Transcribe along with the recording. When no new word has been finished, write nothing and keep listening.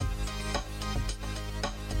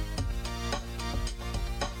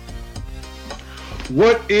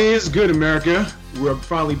What is good, America? We're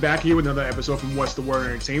finally back here with another episode from What's the Word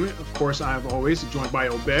Entertainment. Of course, I'm always joined by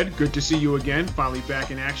Obed. Good to see you again, finally back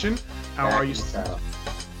in action. How are you?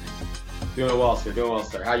 Doing well, sir. Doing well,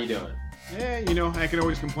 sir. How you doing? Yeah, I can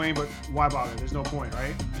always complain, but why bother? There's no point,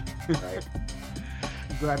 right? Right.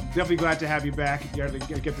 Definitely glad to have you back. You got to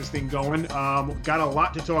get this thing going. Got a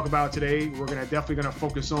lot to talk about today. We're definitely gonna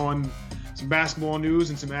focus on some basketball news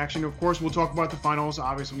and some action. Of course, we'll talk about the finals.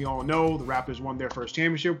 Obviously, we all know the Raptors won their first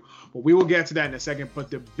championship, but we will get to that in a second. But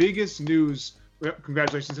the biggest news,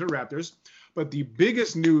 congratulations to the Raptors, but the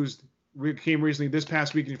biggest news came recently this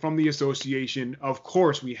past weekend from the association. Of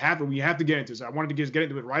course, we have to get into this. I wanted to get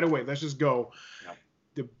into it right away. Let's just go. Yep.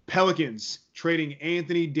 The Pelicans trading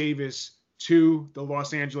Anthony Davis to the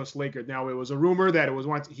Los Angeles Lakers. Now, it was a rumor that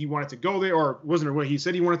he wanted to go there, or wasn't a rumor. He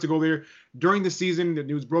said he wanted to go there during the season. The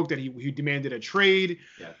news broke that he demanded a trade.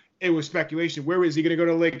 Yeah. It was speculation. Where is he going to go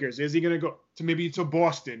to the Lakers? Is he going to go to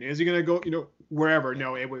Boston? Is he going to go, wherever?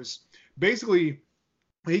 No, it was basically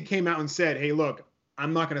he came out and said, hey, look,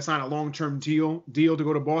 I'm not going to sign a long-term deal to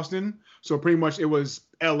go to Boston. So pretty much it was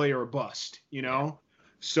LA or bust,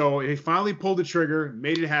 So he finally pulled the trigger,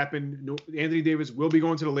 made it happen. Anthony Davis will be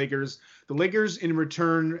going to the Lakers. The Lakers, in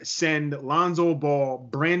return, send Lonzo Ball,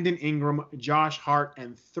 Brandon Ingram, Josh Hart,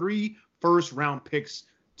 and 3 first-round picks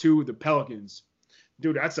to the Pelicans.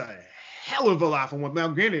 Dude, that's a hell of a lot for one. Now,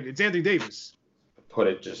 granted, it's Anthony Davis. Put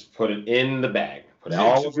it in the bag. Put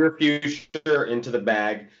all of your future into the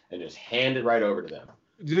bag and just hand it right over to them.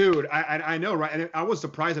 Dude, I know, right? And I was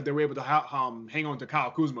surprised that they were able to hang on to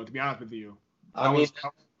Kyle Kuzma, to be honest with you. Let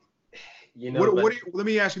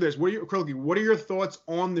me ask you this. What are your thoughts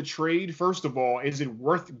on the trade? First of all, is it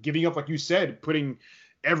worth giving up, like you said, putting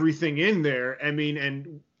everything in there? I mean,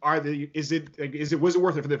 and was it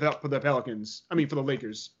worth it for the Pelicans? I mean, for the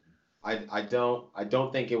Lakers. I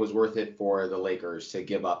don't think it was worth it for the Lakers to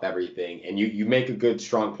give up everything. And you make a good,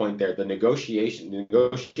 strong point there. The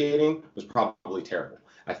negotiating was probably terrible.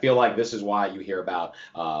 I feel like this is why you hear about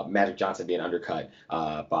Magic Johnson being undercut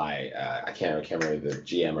by I can't remember the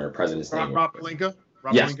GM or president's name. Rob Pelinka.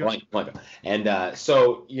 Yes, Pelinka. And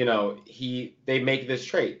so they make this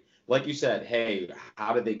trade. Like you said, hey,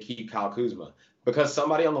 how did they keep Kyle Kuzma? Because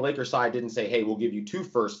somebody on the Lakers side didn't say, hey, we'll give you 2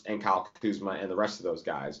 firsts and Kyle Kuzma and the rest of those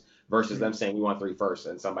guys, versus them saying we want 3 firsts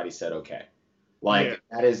and somebody said okay.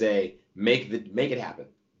 That is a make it happen.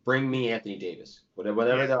 Bring me Anthony Davis.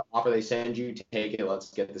 Whatever the offer they send you, take it. Let's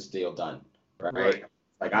get this deal done. Right?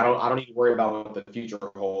 Like I don't need to worry about what the future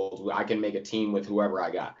holds. I can make a team with whoever I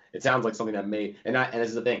got. It sounds like something that made and this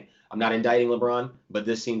is the thing. I'm not indicting LeBron, but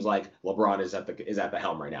this seems like LeBron is at the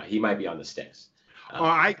helm right now. He might be on the sticks.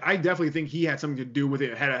 I definitely think he had something to do with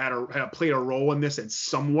it. Had played a role in this, and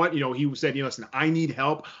somewhat. He said, listen, I need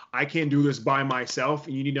help. I can't do this by myself,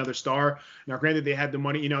 and you need another star. Now, granted, they had the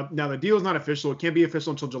money. Now the deal is not official. It can't be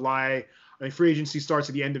official until July. I think free agency starts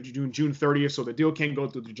at the end of June 30th, so the deal can't go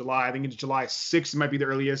through July. I think it's July 6th might be the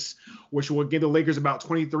earliest, which will give the Lakers about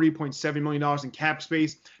 $23.7 million in cap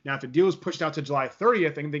space. Now, if the deal is pushed out to July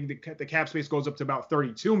 30th, I think the cap space goes up to about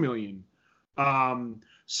 $32 million.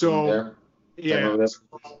 Yeah.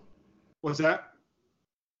 What's that?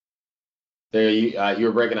 There you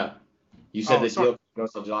were breaking up. You said deal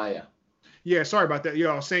goes till July. Yeah. Yeah, sorry about that.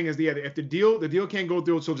 I was saying if the deal can't go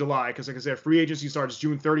through until July, because like I said, free agency starts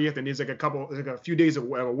June 30th, and there's a few days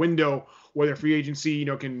of a window where the free agency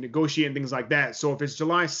can negotiate and things like that. So if it's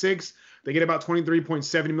July 6th, they get about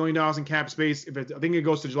 $23.7 million in cap space. I think it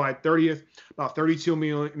goes to July 30th, about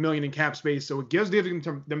 $32 million in cap space. So it gives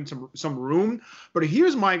them some room. But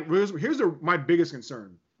here's my biggest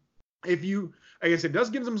concern. If you, like I said, it does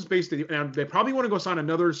give them space and they probably want to go sign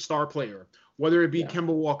another star player, whether it be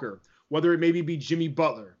Kemba Walker, whether it maybe be Jimmy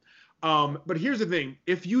Butler. But here's the thing.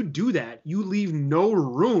 If you do that, you leave no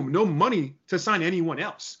room, no money to sign anyone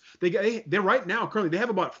else. They're right now, currently, they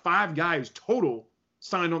have about 5 guys total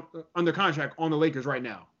signed under contract on the Lakers right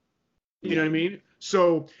now. You know what I mean?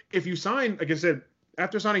 So if you sign, like I said,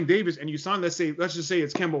 after signing Davis and you sign, let's just say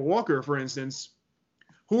it's Kemba Walker, for instance,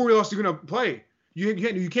 who else are you going to play? You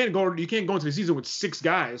can't go into the season with 6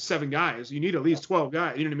 guys, 7 guys. You need at least 12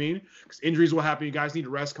 guys. You know what I mean? Because injuries will happen. You guys need to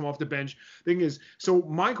rest, come off the bench. Thing is, so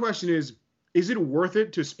my question is it worth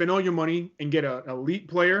it to spend all your money and get an elite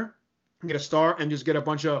player, get a star, and just get a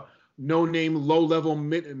bunch of no-name, low-level,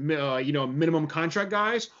 minimum contract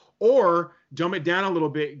guys, or dumb it down a little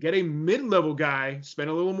bit, get a mid-level guy, spend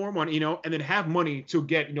a little more money, and then have money to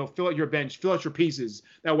get, fill out your bench, fill out your pieces.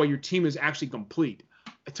 That way your team is actually complete.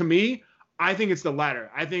 To me, I think it's the latter.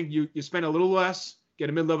 I think you spend a little less, get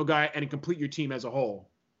a mid-level guy, and complete your team as a whole.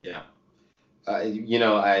 Yeah.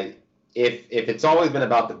 If it's always been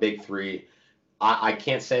about the big three, I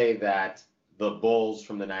can't say that the Bulls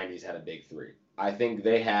from the 90s had a big three. I think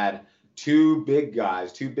they had two big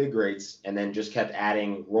guys, two big greats, and then just kept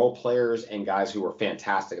adding role players and guys who were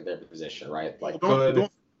fantastic at their position, right? Like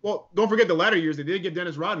don't forget the latter years. They did get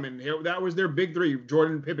Dennis Rodman. That was their big three: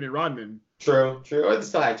 Jordan, Pippen, and Rodman. True. Or they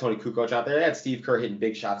still had Tony Kukoc out there. They had Steve Kerr hitting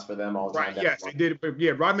big shots for them all the time. Right. Yes, they did. But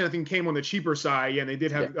yeah, Rodman I think came on the cheaper side. Yeah, and they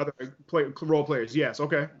did have other role players. Yes.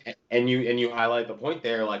 Okay. And you highlight the point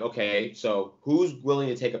there, like, okay, so who's willing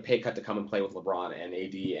to take a pay cut to come and play with LeBron and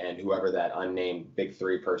AD and whoever that unnamed big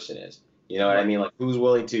three person is? You know what I mean? Like, who's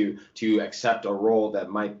willing to accept a role that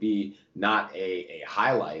might be not a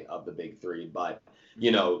highlight of the big three, but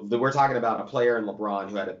we're talking about a player in LeBron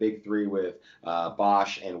who had a big three with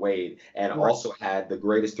Bosh and Wade, and also had the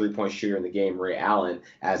greatest three-point shooter in the game, Ray Allen,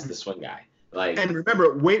 as the swing guy. Like, and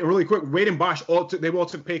remember, Wade, really quick, Wade and Bosh all took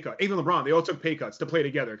pay cuts. Even LeBron, they all took pay cuts to play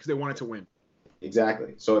together because they wanted to win.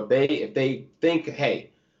 Exactly. So if they think,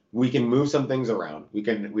 hey, we can move some things around, we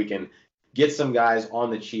can get some guys on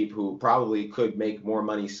the cheap who probably could make more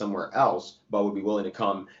money somewhere else, but would be willing to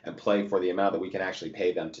come and play for the amount that we can actually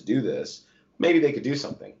pay them to do this, maybe they could do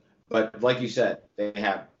something. But like you said, they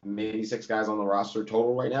have maybe 6 guys on the roster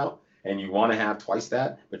total right now, and you want to have twice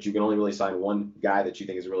that, but you can only really sign one guy that you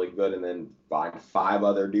think is really good and then buy 5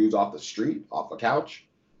 other dudes off the street, off a couch.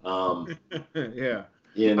 Yeah.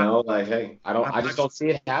 Like, hey, I just don't see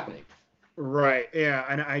it happening. Right. Yeah.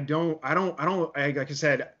 And like I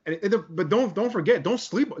said, but don't forget, don't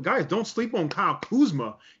sleep on Kyle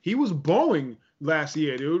Kuzma. He was balling last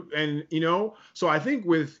year, dude. And, so I think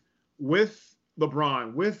with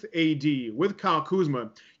LeBron, with AD, with Kyle Kuzma,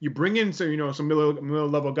 you bring in some middle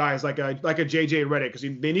level guys like a JJ Redick, because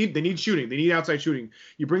they need shooting. They need outside shooting.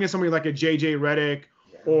 You bring in somebody like a JJ Redick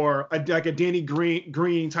or like a Danny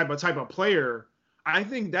Green type of player. I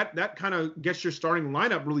think that kind of gets your starting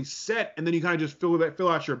lineup really set, and then you kind of just fill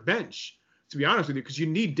out your bench, to be honest with you, because you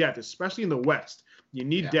need depth, especially in the West. You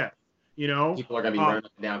need depth. People are gonna be running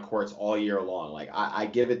down courts all year long. Like, I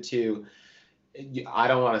give it to. I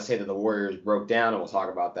don't want to say that the Warriors broke down, and we'll talk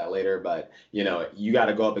about that later, but you got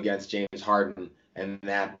to go up against James Harden and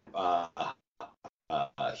that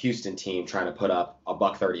Houston team trying to put up a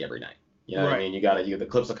 $130 every night. You know what I mean? The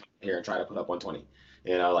Clips will come here and try to put up 120.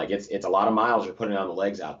 Like, it's a lot of miles you're putting on the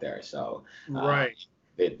legs out there. So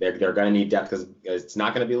they're going to need depth, because it's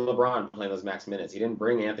not going to be LeBron playing those max minutes. He didn't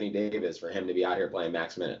bring Anthony Davis for him to be out here playing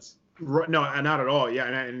max minutes. Right, no, not at all. Yeah,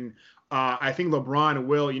 and I think LeBron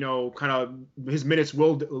will, kind of his minutes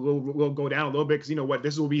will go down a little bit, because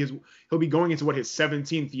he'll be going into his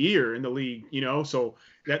 17th year in the league, so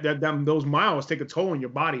that those miles take a toll on your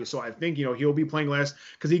body. So I think he'll be playing less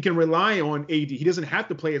because he can rely on AD. He doesn't have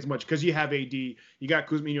to play as much because you have AD, you got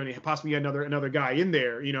Kuzma, and possibly another guy in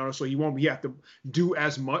there, so he won't have to do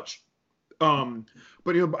as much.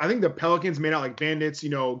 But I think the Pelicans made out like bandits,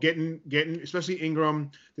 getting especially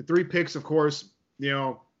Ingram, the 3 picks, of course,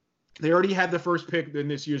 they already had the first pick in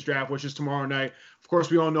this year's draft, which is tomorrow night. Of course,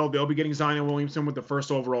 we all know they'll be getting Zion Williamson with the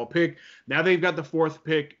first overall pick. Now they've got the 4th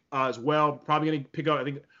pick as well. Probably going to pick up, I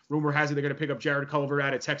think rumor has it they're going to pick up Jared Culver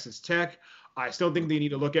out of Texas Tech. I still think they need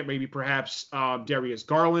to look at maybe perhaps Darius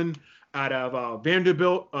Garland out of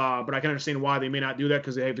Vanderbilt. But I can understand why they may not do that,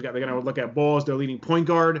 because they're going to look at Balls, their leading point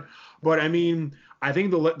guard. But I mean, I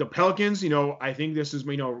think the Pelicans, I think this is,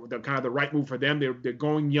 the kind of the right move for them. They're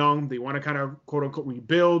going young. They want to kind of quote unquote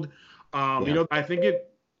rebuild. I think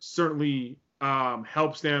it certainly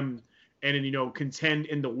helps them and contend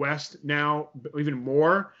in the West now even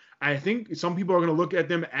more. I think some people are going to look at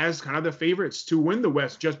them as kind of the favorites to win the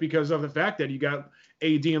West just because of the fact that you got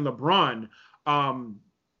AD and LeBron. But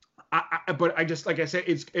I just, like I said,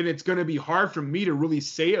 it's going to be hard for me to really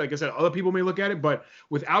say it. Like I said, other people may look at it, but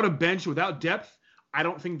without a bench, without depth, I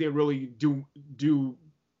don't think they really do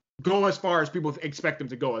go as far as people expect them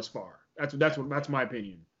to go as far. That's my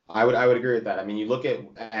opinion. I would agree with that. I mean, you look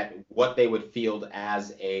at what they would field as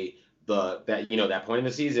that point in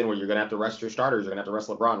the season where you're going to have to rest your starters. You're going to have to rest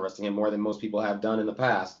LeBron, resting him more than most people have done in the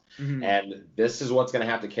past. Mm-hmm. And this is what's going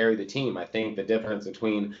to have to carry the team. I think the difference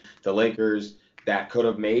between the Lakers that could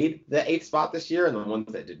have made the 8th spot this year and the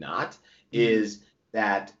ones that did not is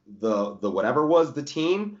that the whatever was the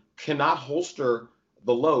team cannot holster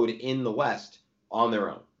the load in the West on their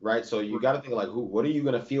own, right? So you got to think, like, what are you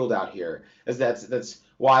going to field out here? That's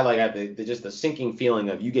why, like, I have just the sinking feeling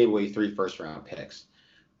of you gave away 3 first-round picks.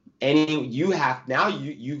 And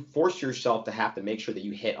you force yourself to have to make sure that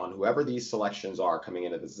you hit on whoever these selections are coming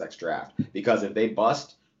into this next draft, because if they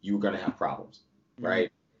bust, you're going to have problems, right?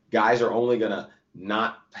 Mm-hmm. Guys are only going to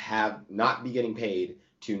not be getting paid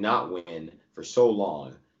to not win for so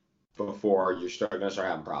long. before you're going to start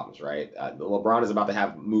having problems, right? LeBron is about to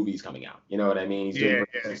have movies coming out. You know what I mean? He's doing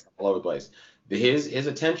stuff all over the place. His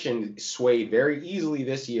attention swayed very easily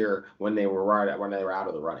this year when they were out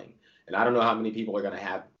of the running. And I don't know how many people are going to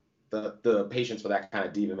have the patience for that kind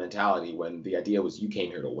of diva mentality when the idea was you came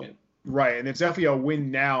here to win. Right, and it's definitely a win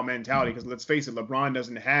now mentality because let's face it, LeBron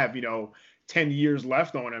doesn't have 10 years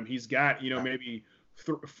left on him. He's got maybe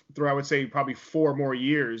I would say probably 4 more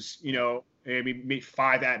years, maybe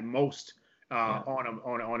 5 at most on him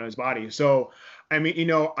on his body. So I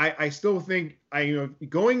mean, I still think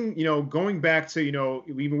going back to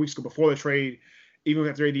even weeks ago before the trade, even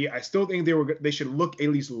after AD, I still think they should at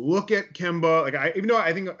least look at Kemba.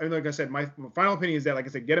 I think like I said, my final opinion is that, like I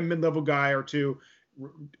said, get a mid-level guy or two,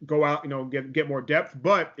 go out, get more depth.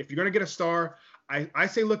 But if you're gonna get a star, I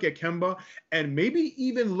say look at Kemba and maybe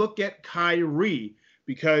even look at Kyrie,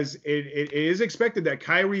 because it is expected that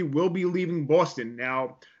Kyrie will be leaving Boston.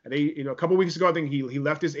 Now, a couple weeks ago, I think he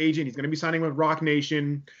left his agent. He's going to be signing with Roc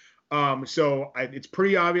Nation. So it's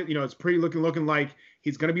pretty obvious. It's pretty looking like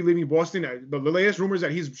he's going to be leaving Boston. The latest rumors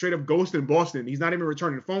that he's straight up ghosting Boston. He's not even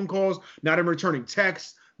returning phone calls, not even returning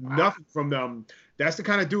texts, nothing from them. That's the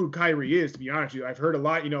kind of dude Kyrie is, to be honest with you. I've heard a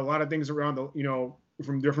lot of things around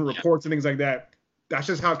from different reports and things like that. That's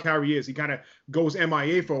just how Kyrie is. He kind of goes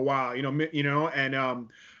MIA for a while, and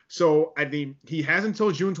so I think he has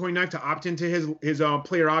until June 29th to opt into his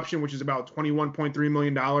player option, which is about $21.3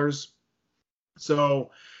 million. So,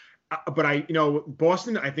 but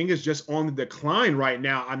Boston, I think, is just on the decline right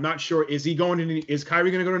now. I'm not sure. Is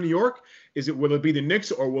Kyrie going to go to New York? Will it be the Knicks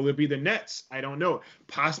or will it be the Nets? I don't know.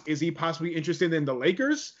 Is he possibly interested in the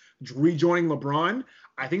Lakers rejoining LeBron?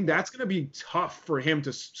 I think that's going to be tough for him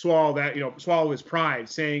to swallow that, swallow his pride,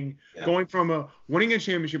 going from winning a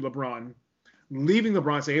championship, LeBron, leaving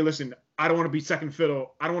LeBron, say, hey, listen, I don't want to be second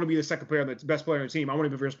fiddle. I don't want to be the second player, the best player on the team. I want to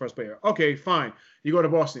be the first player. Okay, fine. You go to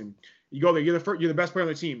Boston. You go there. You're the best player on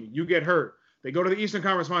the team. You get hurt. They go to the Eastern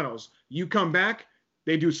Conference Finals. You come back.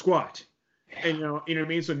 They do squat. And you know what I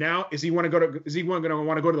mean? So now is he going to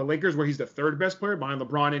want to go to the Lakers where he's the third best player behind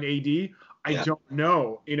LeBron and AD? I don't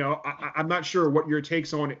know. I'm not sure what your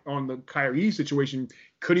takes on the Kyrie situation.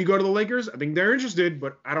 Could he go to the Lakers? I think they're interested,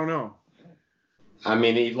 but I don't know. I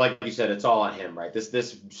mean, like you said, it's all on him, right?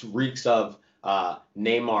 This reeks of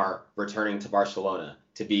Neymar returning to Barcelona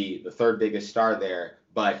to be the third biggest star there,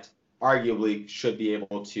 but arguably should be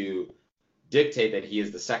able to dictate that he is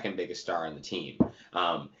the second biggest star on the team.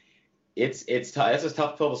 It's a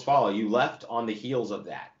tough pill to swallow. You left on the heels of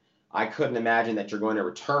that. I couldn't imagine that you're going to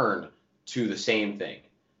return to the same thing.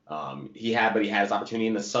 He had his opportunity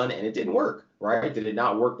in the Sun, and it didn't work, right? Did it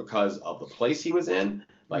not work because of the place he was in?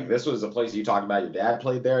 Like, this was a place you talked about, your dad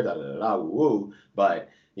played there, woo. But,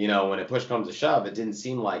 when it push comes to shove, it didn't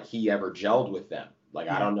seem like he ever gelled with them. Like,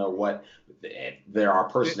 I don't know if there are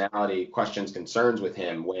personality questions, concerns with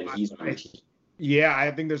him when he's on the team. Yeah, I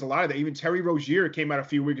think there's a lot of that. Even Terry Rozier came out a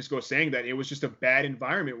few weeks ago saying that it was just a bad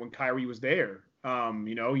environment when Kyrie was there.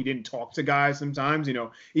 He didn't talk to guys sometimes.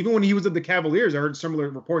 Even when he was at the Cavaliers, I heard similar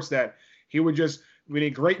reports that he would just be in a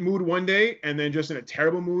great mood one day and then just in a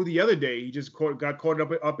terrible mood the other day. He just got caught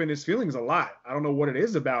up in his feelings a lot. I don't know what it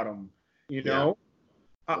is about him. Maybe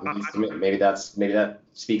that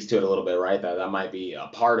speaks to it a little bit, right? That might be a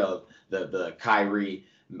part of the Kyrie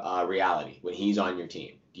reality when he's on your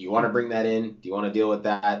team. Do you want to bring that in? Do you want to deal with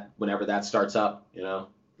that whenever that starts up?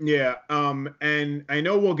 Yeah. And I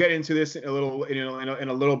know we'll get into this in a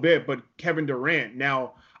little bit, but Kevin Durant.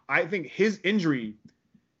 Now, I think his injury.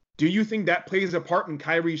 Do you think that plays a part in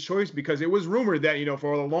Kyrie's choice? Because it was rumored that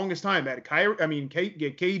for the longest time that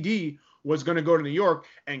KD was going to go to New York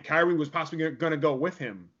and Kyrie was possibly going to go with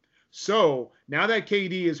him. So now that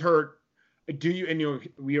KD is hurt,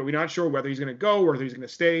 we're not sure whether he's going to go or whether he's going to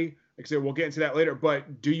stay. Like I said, we'll get into that later.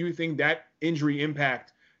 But do you think that injury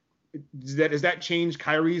impact does that change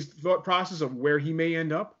Kyrie's thought process of where he may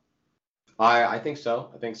end up? I think so.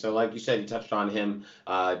 Like you said, you touched on him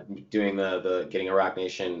doing the getting a Roc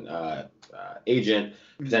Nation agent,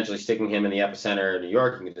 potentially sticking him in the epicenter of New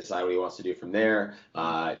York. He can decide what he wants to do from there.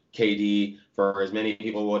 KD, for as many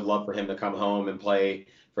people would love for him to come home and play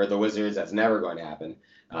for the Wizards, that's never going to happen.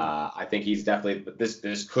 I think he's definitely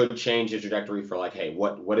this could change his trajectory for like, hey,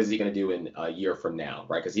 what is he going to do in a year from now,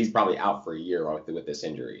 right? Because he's probably out for a year with this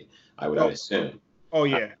injury, I would assume. Oh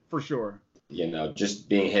yeah, for sure. Just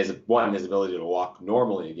being his ability to walk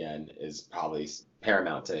normally again is probably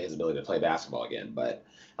paramount to his ability to play basketball again. But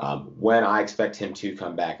when I expect him to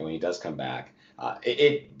come back, and when he does come back,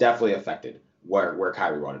 it definitely affected where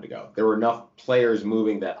Kyrie wanted to go. There were enough players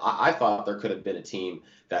moving that I thought there could have been a team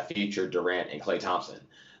that featured Durant and Klay Thompson.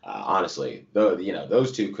 honestly, though,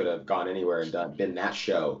 those two could have gone anywhere and been that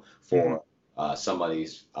show for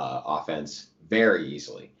somebody's offense very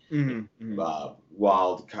easily.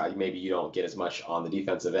 While maybe you don't get as much on the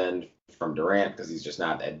defensive end from Durant because he's just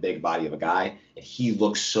not that big body of a guy, and he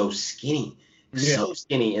looks so skinny. So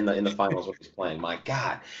skinny in the finals when he's playing. My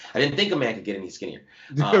God, I didn't think a man could get any skinnier.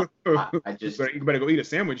 I just you better go eat a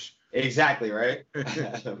sandwich. Exactly right.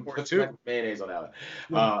 Or two mayonnaise on that.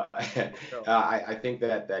 I think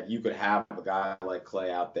that you could have a guy like Clay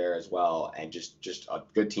out there as well, and just a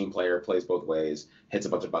good team player, plays both ways, hits a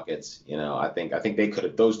bunch of buckets. I think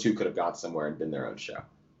those two could have got somewhere and been their own show.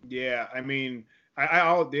 Yeah, I mean,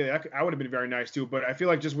 I would have been very nice too, but I feel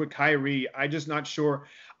like just with Kyrie, I'm just not sure.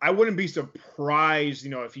 I wouldn't be surprised,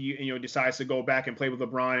 if he, decides to go back and play with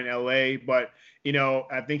LeBron in LA, but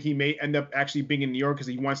I think he may end up actually being in New York because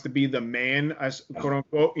he wants to be the man, as quote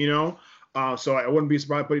unquote, so I wouldn't be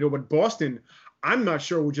surprised, but Boston, I'm not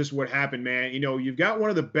sure just what happened, man. You've got one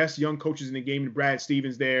of the best young coaches in the game, Brad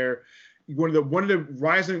Stevens there, one of the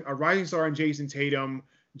rising star in Jason Tatum.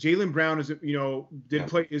 Jaylen Brown is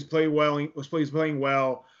playing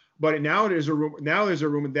well, but now there's a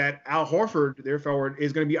rumor that Al Horford, their forward,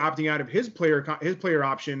 is going to be opting out of his player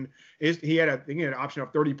option. He had an option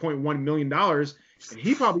of $30.1 million, and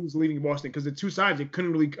he probably is leaving Boston because the two sides they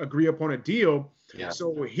couldn't really agree upon a deal. Yeah.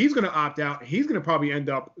 So he's going to opt out. He's going to probably end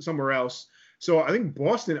up somewhere else. So I think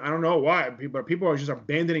Boston, I don't know why, but people are just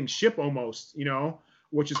abandoning ship almost,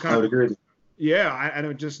 which is kind of agree. Yeah,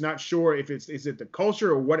 I'm just not sure if is it the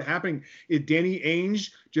culture or what happening. Is Danny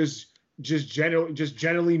Ainge just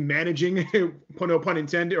generally managing, no pun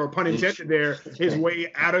intended or pun intended there, his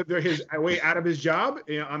way out of his job?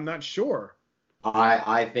 I'm not sure.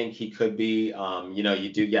 I think he could be.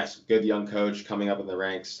 Good young coach coming up in the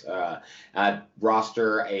ranks.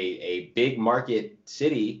 Roster a big market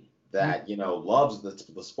city that loves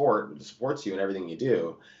the sport, supports you and everything you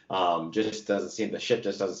do. The ship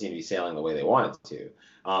just doesn't seem to be sailing the way they want it to.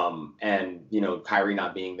 And Kyrie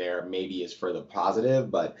not being there maybe is for the positive,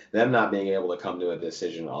 but them not being able to come to a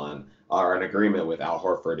decision on or an agreement with Al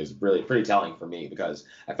Horford is really pretty telling for me, because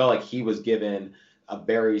I felt like he was given a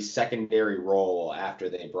very secondary role after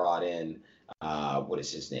they brought in what is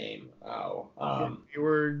his name?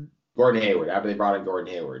 Gordon Hayward. After they brought in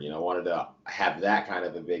Gordon Hayward, wanted to have that kind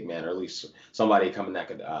of a big man, or at least somebody coming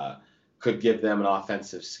that could give them an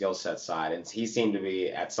offensive skill set side. And he seemed to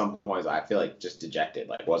be at some points, I feel like, just dejected,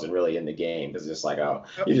 like wasn't really in the game, because it's like, oh,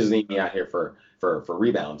 you just need me out here for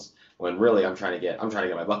rebounds, when really I'm trying to get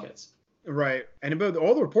my buckets. Right. And about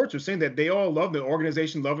all the reports are saying that they all love the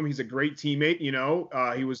organization, love him. He's a great teammate. He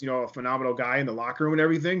was, a phenomenal guy in the locker room and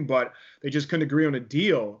everything, but they just couldn't agree on a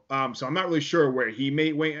deal. So I'm not really sure where he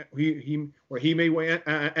may end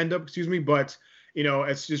up, but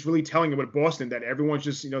it's just really telling about Boston that everyone's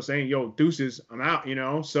just, saying, yo, deuces, I'm out,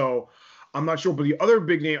 so I'm not sure. But the other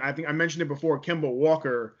big name, I think I mentioned it before, Kemba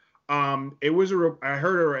Walker. It was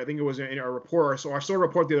I think it was in a report. So I saw a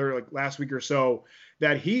report the other, last week or so,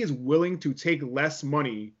 that he is willing to take less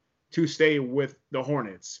money to stay with the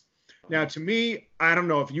Hornets. Now, to me, I don't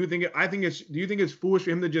know if you think it. Do you think it's foolish for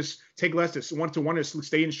him to just take less to want to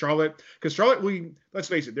stay in Charlotte? Because Charlotte, let's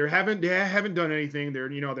face it, they haven't done anything. They're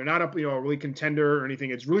not a really contender or anything.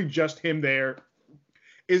 It's really just him there.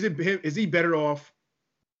 Is he better off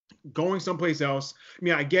going someplace else? I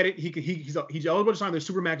mean, I get it. He's eligible to sign the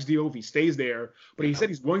Supermax deal if he stays there, but he said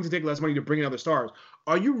he's willing to take less money to bring in other stars.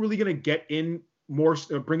 Are you really going to get in more,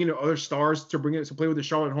 bring in other stars to play with the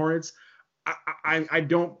Charlotte Hornets? I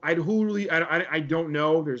don't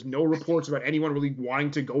know. There's no reports about anyone really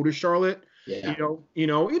wanting to go to Charlotte. Yeah.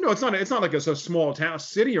 It's not like a small town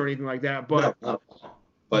city or anything like that. But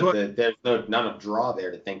there's not a draw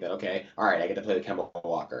there to think that, okay, all right, I get to play with Kemba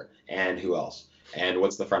Walker, and who else? And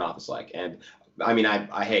what's the front office like? And I mean,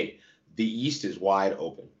 the East is wide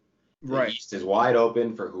open. The East is wide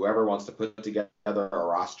open for whoever wants to put together a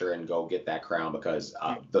roster and go get that crown, because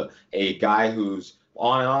a guy who's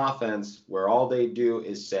on an offense where all they do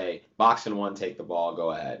is say, box and one, take the ball,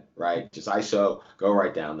 go ahead, right? Just ISO, go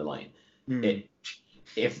right down the lane.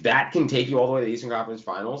 If that can take you all the way to the Eastern Conference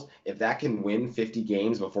Finals, if that can win 50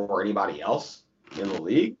 games before anybody else in the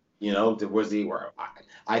league,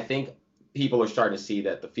 I think people are starting to see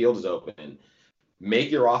that the field is open. Make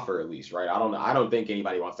your offer at least, right? I don't think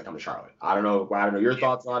anybody wants to come to Charlotte. I don't know your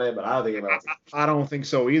thoughts on it, but I don't think anybody wants to. I don't think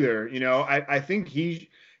so either. I think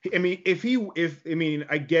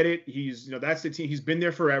I get it. He's, that's the team. He's been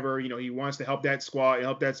there forever. He wants to help that squad,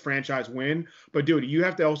 help that franchise win. But dude, you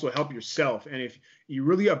have to also help yourself. And if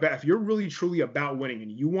you're really truly about winning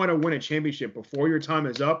and you want to win a championship before your time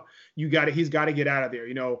is up, he's got to get out of there.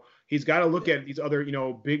 he's got to look at these other,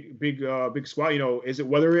 big squad. Is it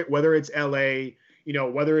whether it's LA,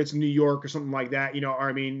 whether it's New York or something like that, or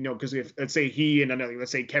I mean, because if let's say he and another,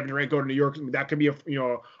 let's say Kevin Durant go to New York, that could be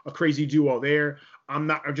a crazy duo there. I'm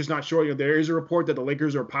just not sure. There is a report that the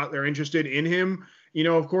Lakers they're interested in him,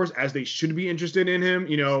 of course, as they should be interested in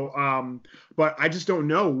him, but I just don't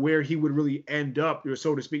know where he would really end up,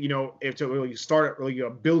 so to speak, if to really start really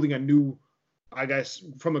building a new, I guess,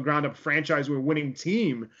 from the ground up franchise with a winning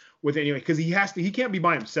team with anyway, because he can't be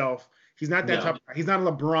by himself. He's not that type. He's not a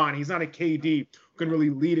LeBron. He's not a KD who can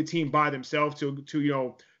really lead a team by themselves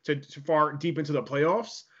to far deep into the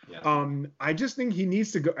playoffs. Yeah. I just think he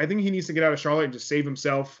needs to go. I think he needs to get out of Charlotte and just save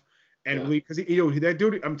himself. And really, because that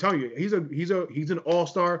dude, I'm telling you, he's an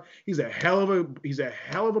all-star. He's a hell of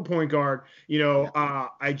a point guard.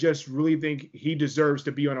 I just really think he deserves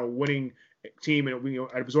to be on a winning team and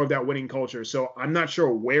absorb that winning culture. So I'm not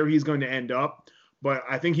sure where he's going to end up. But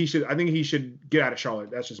I think he should get out of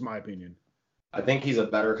Charlotte. That's just my opinion. I think he's a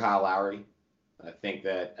better Kyle Lowry. I think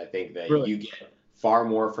that really? You get far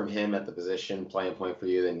more from him at the position playing point for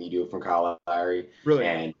you than you do from Kyle Lowry. Really?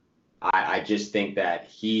 And I just think that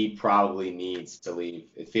he probably needs to leave.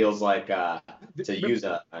 It feels like, to use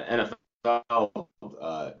an NFL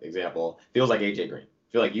example, feels like AJ Green.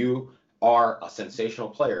 I feel like you are a sensational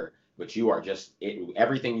player, but you are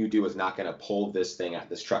everything you do is not going to pull this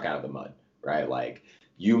truck out of the mud. Right, like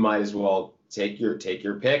you might as well take your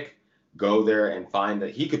pick, go there and find that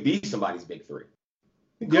he could be somebody's big three.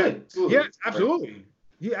 Yeah, absolutely.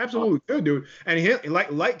 He absolutely could, dude. And he,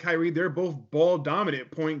 like Kyrie, they're both ball dominant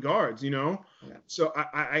point guards, Yeah. So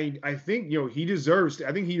I think he deserves.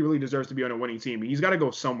 I think he really deserves to be on a winning team. He's got to go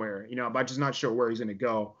somewhere, but I'm just not sure where he's going to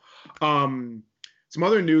go. Some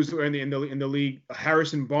other news in the league: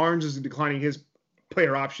 Harrison Barnes is declining his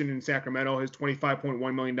player option in Sacramento. His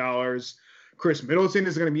 $25.1 million. Chris Middleton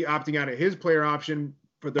is going to be opting out of his player option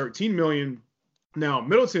for $13 million. Now,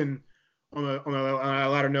 Middleton, on a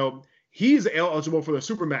latter note, he's eligible for the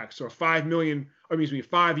Supermax, or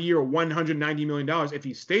 $5 year, $190 million if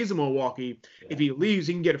he stays in Milwaukee. Yeah. If he leaves,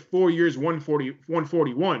 he can get 4 years,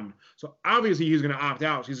 141. So obviously he's going to opt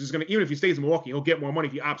out. He's just going to, even if he stays in Milwaukee, he'll get more money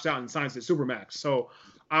if he opts out and signs the Supermax. So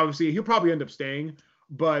obviously he'll probably end up staying,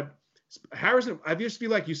 but Harrison, I just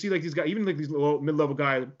feel like you see like these guys, even like these little mid-level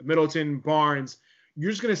guys, Middleton, Barnes,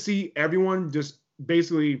 you're just going to see everyone just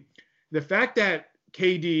basically the fact that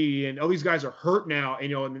KD and all these guys are hurt now,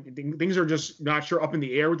 and things are just not sure up in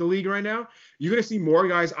the air with the league right now. You're gonna see more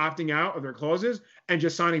guys opting out of their clauses and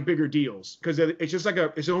just signing bigger deals because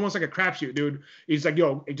it's almost like a crapshoot, dude. It's like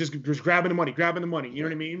just grabbing the money. You know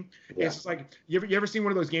what I mean? Yeah. It's just like you ever seen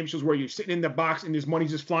one of those game shows where you're sitting in the box and there's money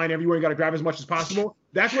just flying everywhere. You got to grab as much as possible.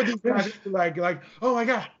 That's what these guys are like. Oh my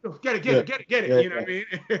god, get it. Yeah. You know what I mean?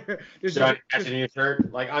 Just catching your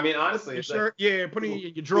shirt. Like, I mean, honestly, your shirt. Yeah, putting it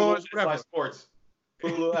in your drawers. Whatever. Sports.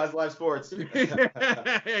 Hulu has live sports.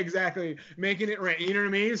 Exactly. Making it rain. You know what I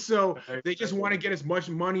mean? So they just want to get as much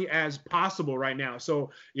money as possible right now. So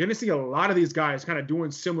you're going to see a lot of these guys kind of doing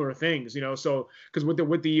similar things, So because with the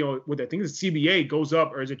I think the CBA goes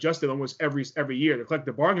up or is adjusted almost every year, the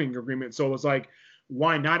collective bargaining agreement. So it's like,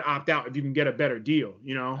 why not opt out if you can get a better deal,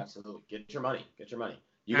 Absolutely. Get your money.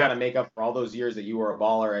 You got to make up for all those years that you were a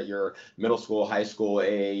baller at your middle school, high school,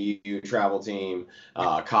 AAU travel team,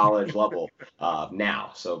 college level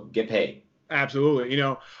now. So get paid. Absolutely.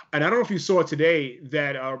 And I don't know if you saw today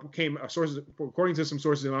that according to some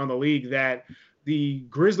sources around the league, that the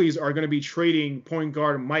Grizzlies are going to be trading point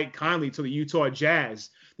guard Mike Conley to the Utah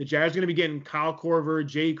Jazz. The Jazz are going to be getting Kyle Korver,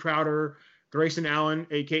 Jay Crowder, Grayson Allen,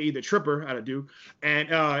 a.k.a. the Tripper out of Duke, and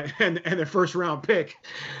their first round pick.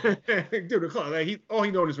 Dude, all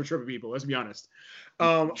he knows is for tripping people. Let's be honest.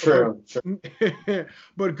 True.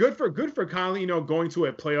 But good for Conley, going to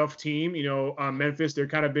a playoff team. Memphis, they're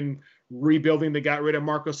kind of been rebuilding. They got rid of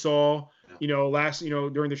Marc Gasol.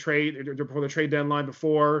 During the trade, before the trade deadline,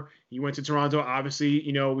 before he went to Toronto. Obviously,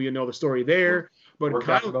 we know the story there. But worked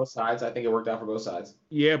out for both sides. I think it worked out for both sides.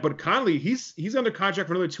 Yeah, but Conley, he's under contract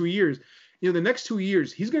for another 2 years. The next 2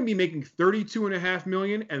 years, he's going to be making $32.5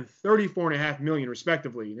 million and $34.5 million,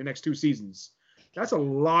 respectively, in the next 2 seasons. That's a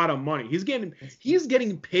lot of money. He's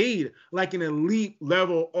getting paid like an elite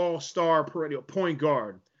level all-star point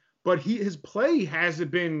guard, but his play hasn't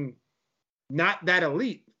been not that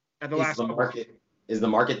elite at the last. Is the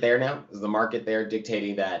market there now? Is the market there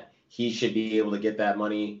dictating that he should be able to get that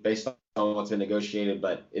money based on what's been negotiated,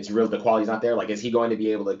 but the quality's not there? Like, is he going to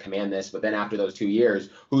be able to command this? But then after those 2 years,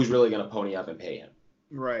 who's really going to pony up and pay him?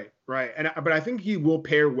 Right. But I think he will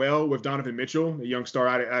pair well with Donovan Mitchell, a young star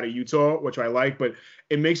out of Utah, which I like. But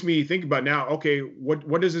it makes me think about now, okay,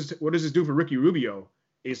 what does this do for Ricky Rubio?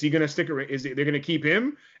 Is he going to stick around? They're going to keep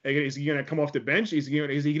him? Is he going to come off the bench? Is he going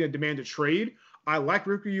to demand a trade? I like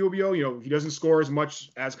Ricky Rubio. He doesn't score as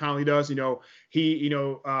much as Conley does. He's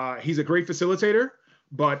a great facilitator.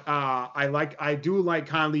 But I do like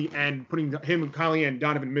Conley and putting Conley and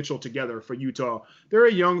Donovan Mitchell together for Utah.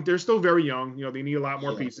 They're still very young. They need a lot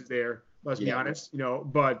more pieces there. Let's be honest.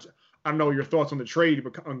 But I don't know your thoughts on the trade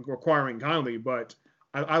requiring Conley, but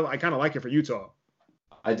I kind of like it for Utah.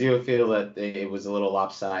 I do feel that it was a little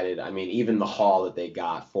lopsided. I mean, even the haul that they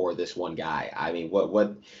got for this one guy. I mean,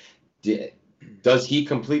 does he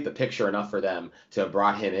complete the picture enough for them to have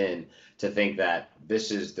brought him in to think that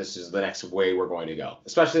this is the next way we're going to go?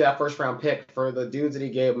 Especially that first round pick for the dudes that he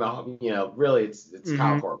gave him. Really it's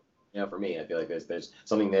Kyle Korver. For me, I feel like there's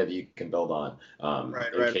something there that you can build on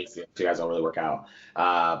in case the two guys don't really work out.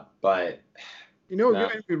 But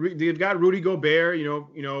they've got Rudy Gobert,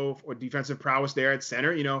 or defensive prowess there at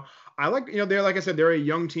center. I like, they're, like I said, they're a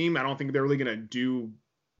young team. I don't think they're really going to do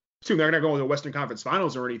too. They're not going to go to the Western Conference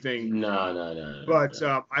Finals or anything. No. But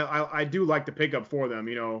I do like the pickup for them.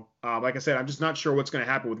 Like I said, I'm just not sure what's going to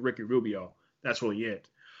happen with Ricky Rubio. That's really it.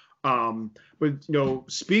 But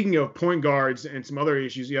speaking of point guards and some other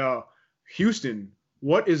issues, Houston,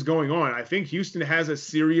 what is going on? I think Houston has a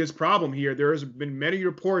serious problem here. There has been many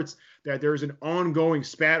reports that there's an ongoing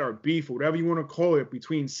spat or beef, whatever you want to call it,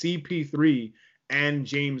 between CP3 and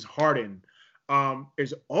James Harden.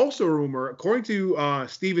 There's also a rumor, according to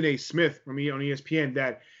Stephen A. Smith from on ESPN,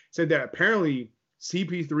 that said that apparently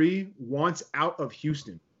CP3 wants out of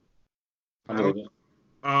Houston.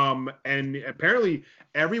 And apparently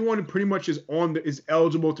everyone pretty much is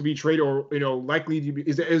eligible to be traded, or likely to be,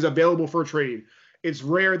 is available for trade. It's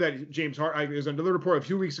rare that James Harden. There's another report a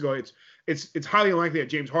few weeks ago. It's highly unlikely that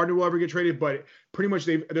James Harden will ever get traded, but pretty much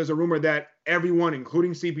there's a rumor that everyone,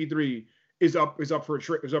 including CP3, is up for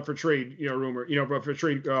trade. Rumor. For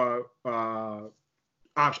trade options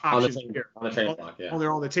on the trade block. Yeah.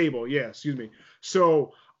 On the table. Yeah. Excuse me.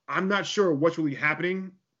 So I'm not sure what's really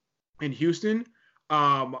happening in Houston.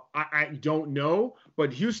 I don't know,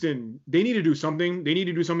 but Houston, they need to do something. They need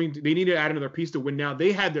to add another piece to win now.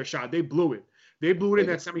 They had their shot. They blew it. They blew it in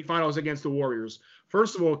that semifinals against the Warriors.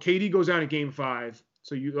 First of all, KD goes out in Game 5.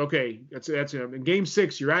 So that's in Game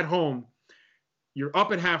 6. You're at home. You're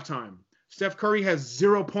up at halftime. Steph Curry has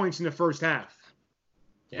 0 points in the first half,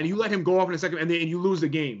 and you let him go off in the second, and you lose the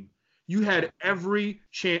game. You had every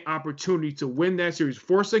opportunity to win that series,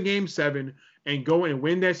 force a Game 7, and go in and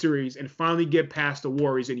win that series, and finally get past the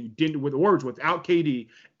Warriors. And you didn't with the Warriors without KD,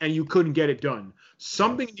 and you couldn't get it done.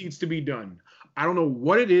 Something needs to be done. I don't know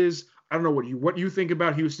what it is. I don't know what you think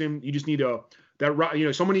about Houston. You just need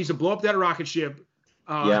someone needs to blow up that rocket ship.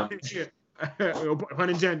 Pun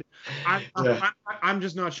intended. I'm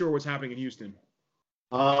just not sure what's happening in Houston.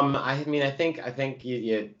 I mean, I think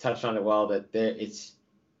you touched on it well, that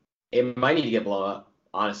it might need to get blown up.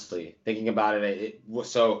 Honestly, thinking about it,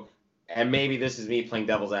 and maybe this is me playing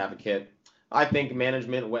devil's advocate. I think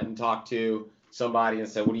management went and talked to somebody and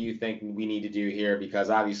said, "What do you think we need to do here?" Because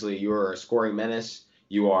obviously you're a scoring menace.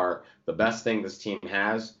 You are the best thing this team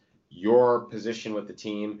has. Your position with the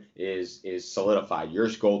team is solidified. You're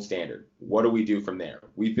gold standard. What do we do from there?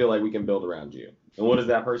 We feel like we can build around you. And what does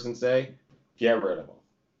that person say? Get rid of them.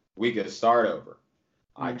 We could start over.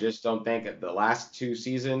 I just don't think that the last 2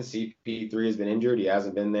 seasons, CP3 has been injured. He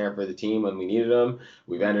hasn't been there for the team when we needed him.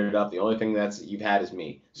 We've ended up, the only thing that's you've had is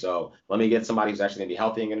me. So let me get somebody who's actually going to be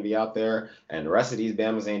healthy and going to be out there. And the rest of these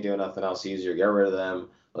Bamas ain't doing nothing else easier. Get rid of them.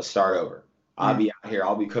 Let's start over. I'll be out here.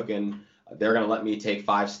 I'll be cooking. They're going to let me take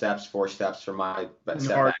 4 steps from my step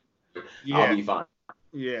back. I'll be fine.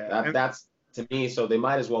 Yeah. That's to me. So they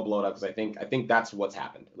might as well blow it up, because I think that's what's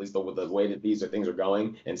happened, at least the way that these things are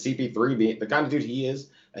going. And CP3, being the kind of dude he is,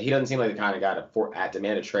 he doesn't seem like the kind of guy to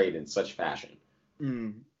demand a trade in such fashion.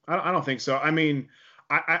 I don't think so. I mean,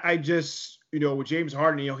 I just, with James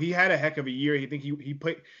Harden, he had a heck of a year. I think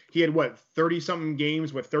he had 30 something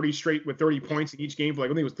games with 30 points in each game for I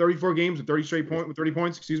think it was 34 games with 30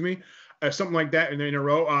 points, excuse me. Something like that in a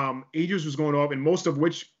row. Ages was going off, and most of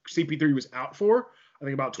which CP3 was out for. I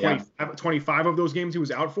think about 25 of those games he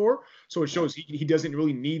was out for. So it shows he doesn't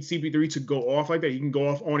really need CP3 to go off like that. He can go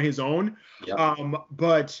off on his own. Yep.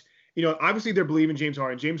 But obviously they're believing James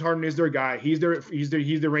Harden. James Harden is their guy. He's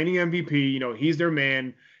the reigning MVP. He's their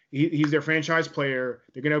man. He's their franchise player.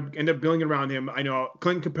 They're gonna end up building around him. I know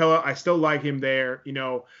Clinton Capella. I still like him there.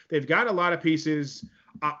 They've got a lot of pieces.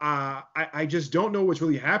 I just don't know what's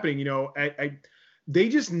really happening. They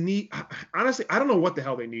just need, honestly, I don't know what the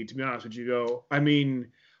hell they need, to be honest with you, though. I mean,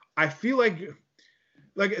 I feel like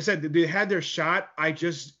I said, they had their shot.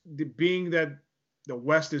 Being that the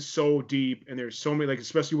West is so deep, and there's so many, like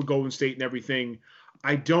especially with Golden State and everything.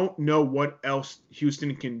 I don't know what else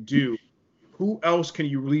Houston can do. Who else can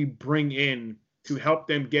you really bring in to help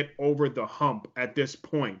them get over the hump at this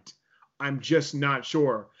point? I'm just not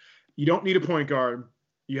sure. You don't need a point guard.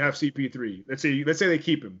 You have CP3. Let's say they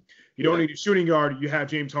keep him. You don't need a shooting guard. You have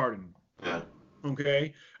James Harden. Yeah.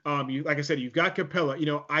 Okay. Like I said, you've got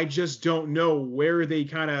Capella. I just don't know where they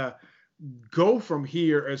kind of go from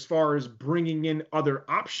here as far as bringing in other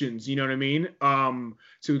options. You know what I mean?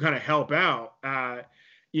 To kind of help out.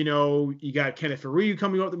 You got Kenneth Faried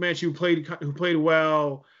coming off the bench who played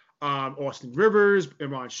well. Austin Rivers,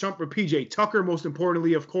 Iman Shumpert, PJ Tucker, most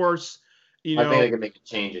importantly, of course. I think they can make a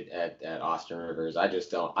change at Austin Rivers. I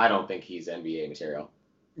don't think he's NBA material.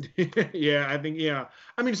 Yeah, I think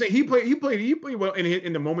I mean, say he played well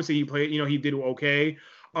in the moments that he played. He did okay.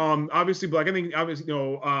 Obviously, but I think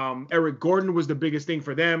Eric Gordon was the biggest thing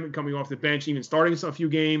for them coming off the bench, even starting a few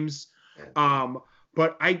games.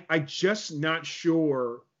 But I just not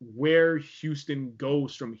sure where Houston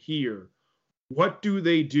goes from here. What do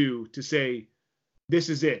they do to say this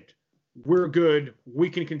is it? We're good. We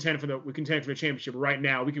can contend for the championship right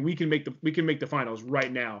now. We can make the finals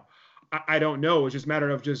right now. I don't know. It's just a matter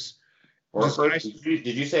of just Horford. Did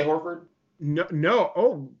you say Horford? No.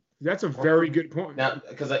 Oh, that's a very good point. Now,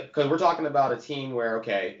 because we're talking about a team where,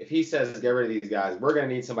 okay, if he says get rid of these guys, we're going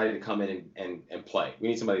to need somebody to come in and play. We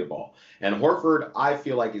need somebody to ball. And Horford, I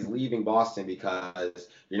feel like, is leaving Boston because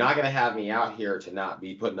you're not going to have me out here to not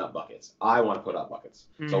be putting up buckets. I want to put up buckets.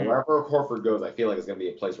 Mm-hmm. So wherever Horford goes, I feel like it's going to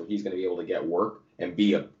be a place where he's going to be able to get work and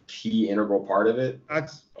be a key integral part of it.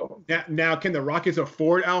 Now, can the Rockets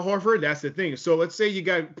afford Al Horford? That's the thing. So let's say you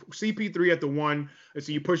got CP3 at the 1. Let's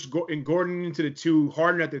say you push Gordon into the 2,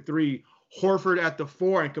 Harden at the 3, Horford at the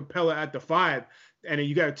 4, and Capella at the 5. And then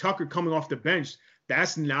you got Tucker coming off the bench.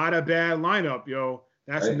 That's not a bad lineup, yo.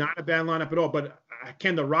 That's right. Not a bad lineup at all. But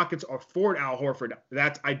can the Rockets afford Al Horford?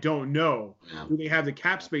 I don't know. Yeah. Do they have the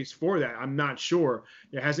cap space for that? I'm not sure.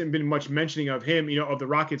 There hasn't been much mentioning of him, of the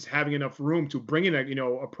Rockets having enough room to bring in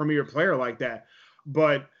a premier player like that.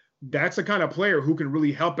 But that's the kind of player who can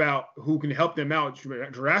really help them out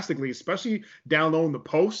drastically, especially down low in the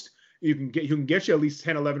post. You can get you at least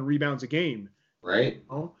 10, 11 rebounds a game. Right.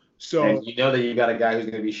 So and that you got a guy who's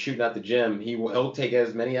going to be shooting at the gym. He'll take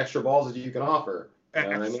as many extra balls as you can offer. You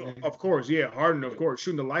know what I mean? Of course, yeah. Harden, of course,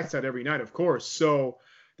 shooting the lights out every night, of course. So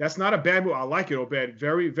that's not a bad move. I like it, Obed.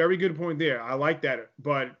 Very, very good point there. I like that.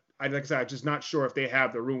 But like I said, I'm just not sure if they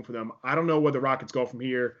have the room for them. I don't know where the Rockets go from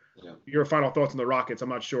here. Yeah. Your final thoughts on the Rockets? I'm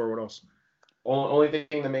not sure. What else? Only way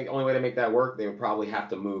to make that work, they would probably have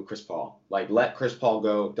to move Chris Paul. Like, let Chris Paul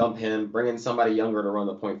go, dump him, bring in somebody younger to run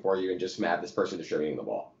the point for you, and just have this person distributing the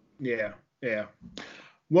ball. Yeah.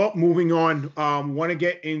 Well, moving on, want to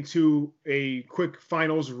get into a quick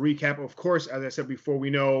finals recap. Of course, as I said before, we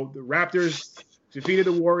know the Raptors defeated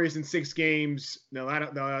the Warriors in 6 games.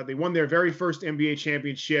 They won their very first NBA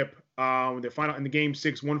championship. In the game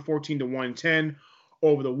 6, 114-110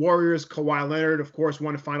 over the Warriors. Kawhi Leonard, of course,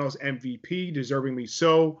 won the Finals MVP, deservingly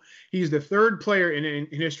so. He's the 3rd player in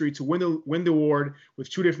history to win the award with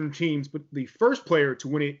 2 different teams, but the first player to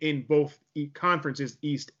win it in both conferences,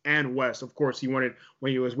 East and West. Of course, he won it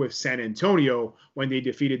when he was with San Antonio when they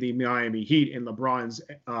defeated the Miami Heat in LeBron's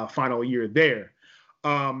final year there.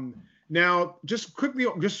 Now, just quickly,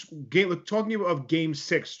 talking about Game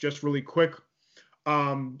 6, just really quick.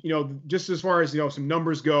 Just as far as some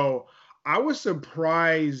numbers go, I was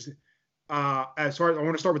surprised. As far as I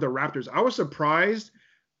want to start with the Raptors, I was surprised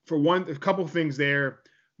for a couple of things there.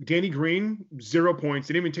 Danny Green, 0 points.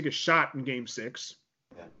 He didn't even take a shot in Game 6.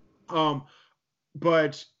 Yeah.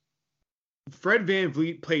 But Fred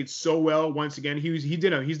VanVleet played so well once again. He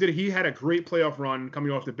had a great playoff run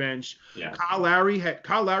coming off the bench. Yeah. Kyle Lowry had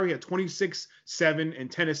 26, 7,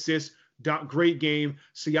 and 10 assists. Great game.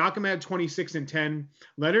 Siakam had 26 and 10.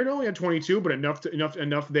 Leonard only had 22, but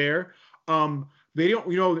enough there. They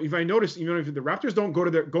don't, if I notice, if the Raptors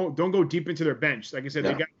don't go deep into their bench, like I said,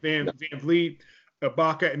 They got VanVleet,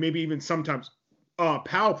 Ibaka, and maybe even sometimes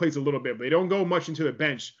Powell plays a little bit, but they don't go much into the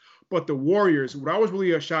bench. But the Warriors, what I was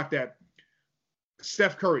really shocked at,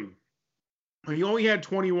 Steph Curry. He only had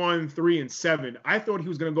 21, 3, and 7. I thought he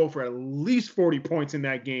was going to go for at least 40 points in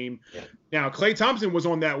that game. Yeah. Now, Klay Thompson was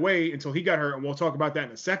on that way until he got hurt, and we'll talk about that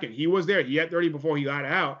in a second. He was there. He had 30 before he got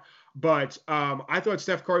out. But I thought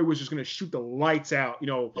Steph Curry was just going to shoot the lights out.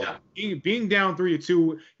 Being down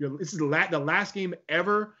 3-2, this is the last game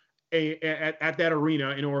ever at that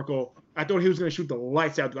arena in Oracle. I thought he was going to shoot the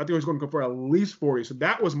lights out. I thought he was going to go for at least 40. So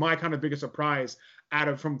that was my kind of biggest surprise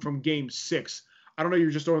from Game 6. I don't know.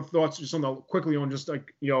 You're just throwing thoughts just on quickly on just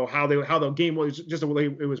like how the game was, just the way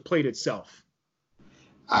it was played itself.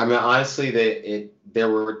 I mean, honestly, there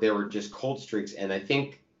were just cold streaks, and I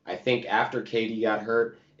think after KD got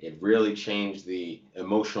hurt, it really changed the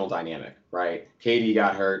emotional dynamic. Right? KD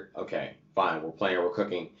got hurt. Okay, fine, we're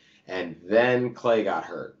cooking. And then Clay got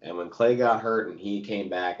hurt. And when Clay got hurt and he came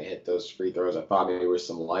back and hit those free throws, I thought maybe there was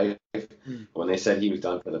some life. When they said he was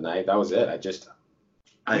done for the night, that was it. I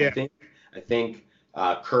think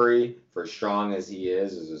Curry, for as strong as he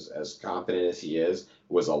is, as confident as he is,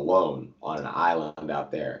 was alone on an island out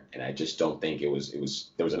there. And I just don't think there was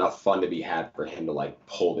enough fun to be had for him to like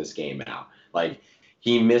pull this game out. Like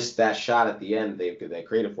he missed that shot at the end they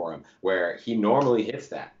created for him where he normally hits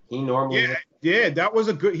that. That was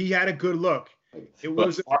he had a good look.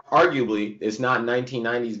 Arguably, it's not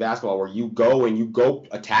 1990s basketball where you go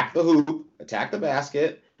attack the hoop, attack the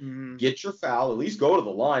basket, get your foul, at least go to the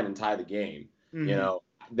line and tie the game.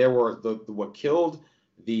 There were what killed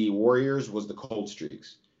the Warriors was the cold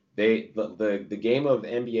streaks. The game of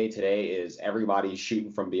NBA today is everybody's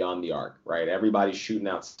shooting from beyond the arc, right? Everybody's shooting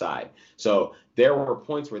outside. So there were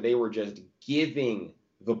points where they were just giving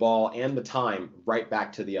the ball and the time right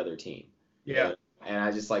back to the other team. Yeah. And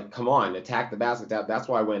I just like, come on, attack the basket. That's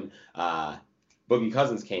why when Boogie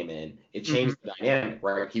Cousins came in, it changed the dynamic,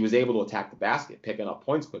 right? He was able to attack the basket, picking up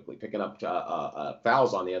points quickly, picking up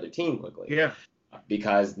fouls on the other team quickly. Yeah.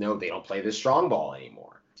 Because they don't play this strong ball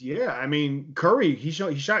anymore. Yeah, I mean Curry, he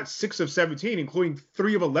shot 6 of 17, including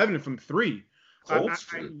 3 of 11 from 3.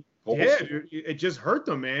 It just hurt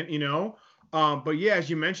them, man. But yeah, as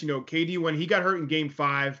you mentioned, KD when he got hurt in Game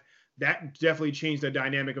 5. That definitely changed the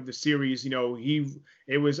dynamic of the series.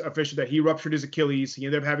 It was official that he ruptured his Achilles. He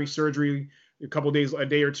ended up having surgery a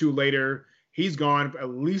day or two later. He's gone at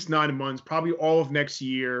least 9 months, probably all of next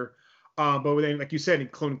year. But then, like you said, in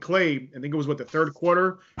Clay, I think it was the third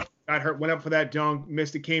quarter, got hurt, went up for that dunk,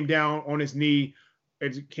 missed it, came down on his knee.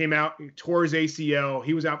 It came out, tore his ACL.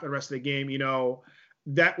 He was out for the rest of the game. When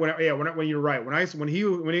you're right. When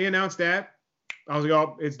he announced that, I was like,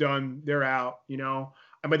 oh, it's done. They're out.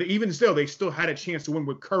 But even still, they still had a chance to win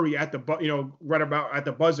with Curry at the right about at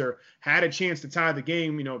the buzzer, had a chance to tie the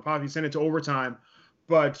game. Probably send it to overtime,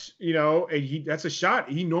 but that's a shot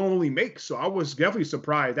he normally makes. So I was definitely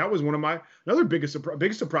surprised. That was one of another biggest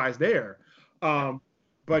surprise there.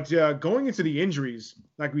 But going into the injuries,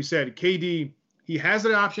 like we said, KD, he has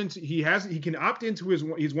an option. He can opt into his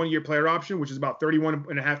 1-year player option, which is about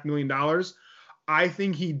 $31.5 million. I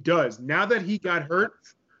think he does now that he got hurt.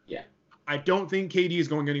 Yeah. I don't think KD is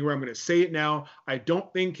going anywhere. I'm going to say it now. I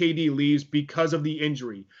don't think KD leaves because of the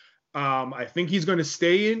injury. I think he's going to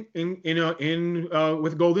stay in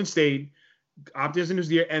with Golden State, opt into his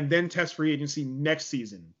year, and then test free agency next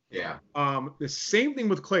season. Yeah. The same thing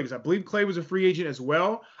with Clay, because I believe Clay was a free agent as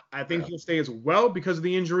well. I think he'll stay as well because of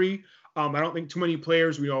the injury. I don't think too many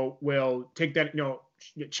players will take that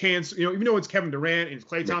chance. Even though it's Kevin Durant and it's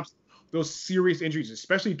Klay Thompson, those serious injuries,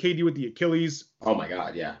 especially KD with the Achilles. Oh my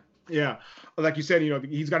God, yeah. Yeah, like you said,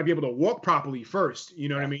 he's got to be able to walk properly first. You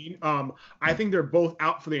know what I mean? I think they're both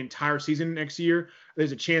out for the entire season next year.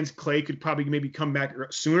 There's a chance Clay could probably maybe come back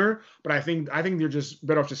sooner, but I think they're just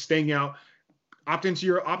better off just staying out. Opt into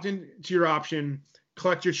your option,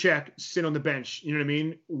 collect your check, sit on the bench. You know what I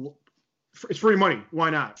mean? It's free money. Why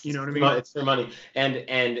not? You know what I mean? It's free money,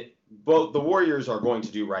 and both the Warriors are going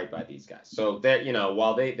to do right by these guys. So that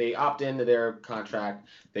while they opt into their contract,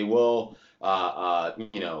 they will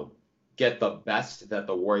get the best that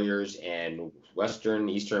the Warriors and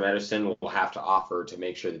Eastern Medicine will have to offer to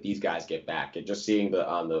make sure that these guys get back. And just seeing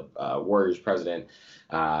the Warriors president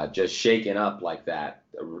just shaken up like that,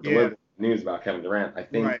 delivering news about Kevin Durant, I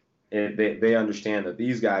think they understand that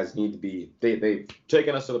these guys need to be. They've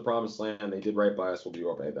taken us to the promised land. They did right by us. We'll do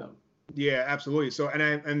right by them. Yeah, absolutely. So,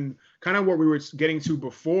 and kind of what we were getting to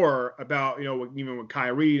before about, even with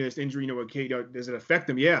Kyrie, this injury, does it affect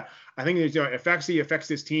them? Yeah, I think it affects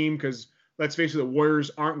this team because let's face it, the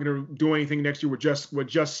Warriors aren't going to do anything next year with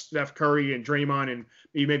just Steph Curry and Draymond and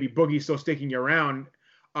maybe Boogie still sticking around.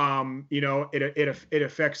 It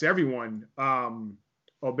affects everyone.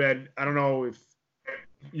 Obed, I don't know if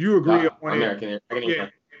you agree. I can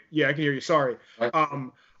hear you. I can hear you. Sorry.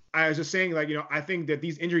 I was just saying, I think that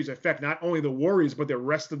these injuries affect not only the Warriors, but the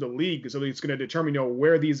rest of the league. So it's going to determine,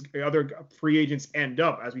 where these other free agents end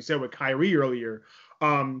up. As we said with Kyrie earlier,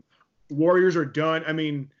 Warriors are done. I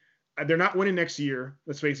mean, they're not winning next year.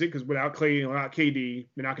 Let's face it, because without Clay and without KD,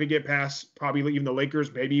 they're not going to get past probably even the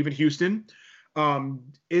Lakers, maybe even Houston.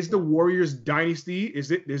 Is the Warriors dynasty? Is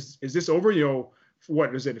this over?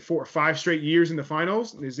 What is it? 4 or 5 straight years in the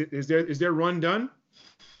finals? Is their run done?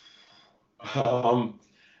 Um,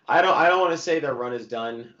 I don't want to say their run is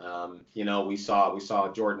done. We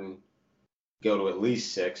saw Jordan go to at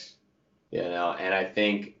least 6. And I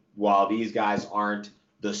think while these guys aren't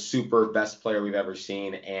the super best player we've ever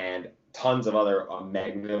seen, and tons of other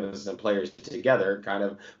magnificent players together, kind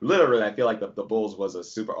of literally, I feel like the Bulls was a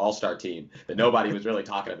super all-star team that nobody was really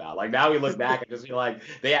talking about. Like now we look back and just feel like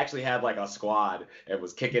they actually had like a squad and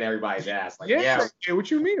was kicking everybody's ass. Like, Yeah,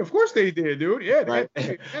 what you mean? Of course they did, dude. Yeah, right.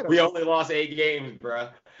 We only lost 8 games, bro.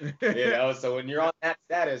 So when you're on that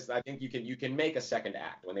status, I think you can make a second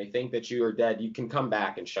act. When they think that you are dead, you can come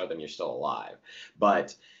back and show them you're still alive.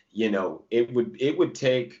 But it would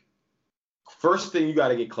take, first thing, you got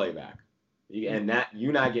to get Clay back. And that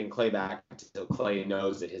you're not getting Clay back until Clay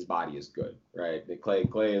knows that his body is good, right? That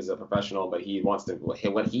Clay is a professional, but he wants to,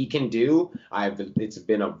 what he can do. It's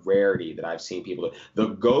been a rarity that I've seen people do. The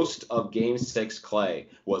ghost of Game 6 Clay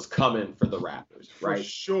was coming for the Raptors, right? For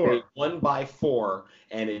sure. They won by 4,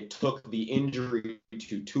 and it took the injury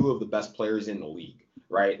to 2 of the best players in the league,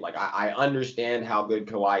 right? Like I understand how good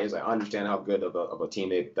Kawhi is. I understand how good of a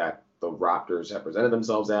teammate that the Raptors have presented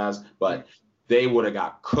themselves as, but they would have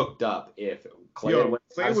got cooked up if Clay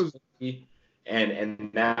was, and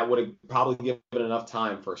that would have probably given enough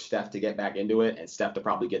time for Steph to get back into it, and Steph to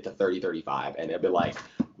probably get to 30, 35, and it'd be like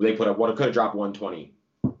they could have dropped 120.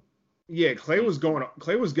 Yeah, Clay was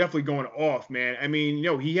definitely going off, man. I mean,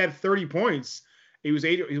 he had 30 points. He was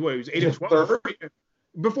 8 of 12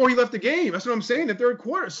 before he left the game. That's what I'm saying, the third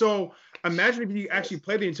quarter. So imagine if he actually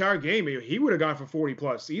played the entire game, he would have gone for 40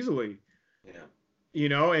 plus easily. Yeah.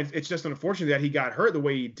 And it's just unfortunate that he got hurt the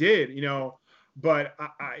way he did, But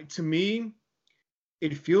to me,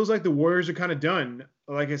 it feels like the Warriors are kind of done.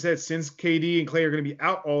 Like I said, since KD and Clay are going to be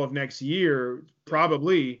out all of next year,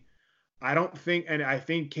 probably, I think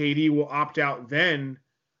KD will opt out then.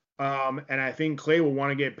 And I think Clay will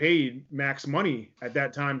want to get paid max money at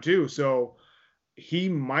that time too. So he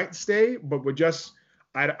might stay, but with just,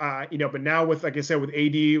 but now with, like I said, with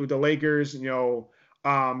AD, with the Lakers,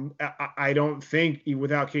 I don't think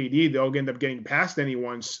without KD they'll end up getting past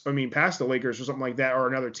past the Lakers or something like that, or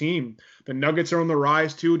another team. The Nuggets are on the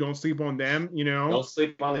rise too. Don't sleep on them. Don't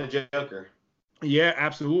sleep on the Joker. Yeah,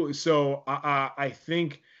 absolutely. So I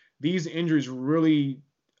think these injuries really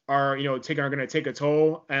are going to take a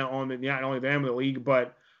toll on not only them, the league,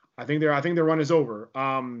 but I think their run is over.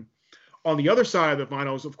 On the other side of the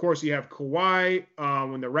finals, of course, you have Kawhi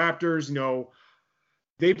when the Raptors,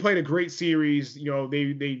 they played a great series.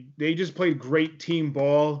 They just played great team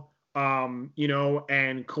ball. And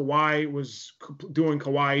Kawhi was doing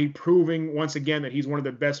Kawhi, proving once again that he's one of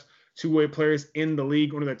the best two-way players in the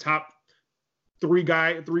league, one of the top 2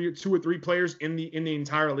 or 3 players in the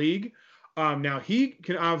entire league. Now he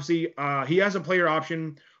can obviously he has a player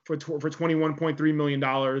option for $21.3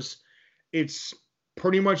 million. It's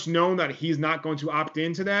pretty much known that he's not going to opt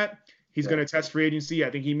into that. He's going to test free agency.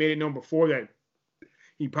 I think he made it known before that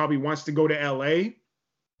he probably wants to go to LA.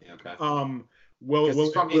 Yeah, okay.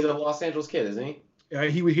 He's a Los Angeles kid, isn't he?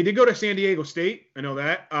 He did go to San Diego State. I know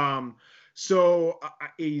that. So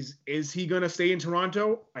is he going to stay in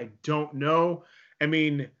Toronto? I don't know. I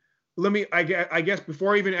mean, I guess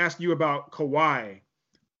before I even ask you about Kawhi,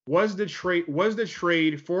 was the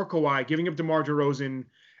trade for Kawhi, giving up DeMar DeRozan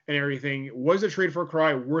and everything, was the trade for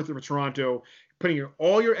Kawhi worth it for Toronto? Putting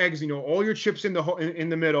all your eggs, all your chips in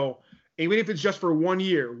the middle, even if it's just for 1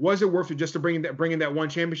 year, was it worth it just to bring in that one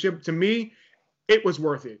championship? To me, it was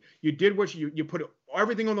worth it. You did what you put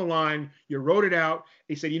everything on the line. You wrote it out.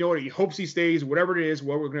 He said, you know what? He hopes he stays, whatever it is.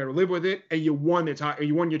 Well, we're going to live with it. And you won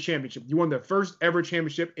you won your championship. You won the first ever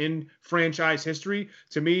championship in franchise history.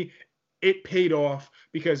 To me, it paid off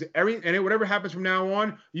because whatever happens from now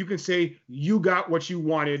on, you can say you got what you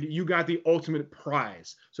wanted. You got the ultimate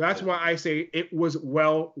prize. So that's why I say it was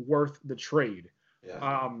well worth the trade.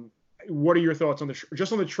 Yeah. What are your thoughts on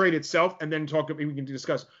the trade itself, and then we can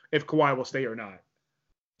discuss if Kawhi will stay or not.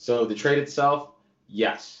 So the trade itself,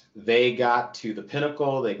 yes, they got to the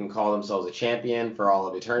pinnacle. They can call themselves a champion for all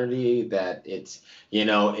of eternity. That it's you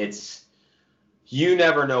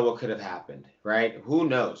never know what could have happened, right? Who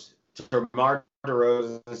knows? DeMar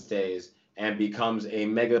DeRozan stays and becomes a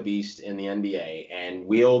mega beast in the NBA and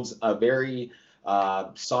wields a very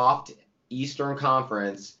soft Eastern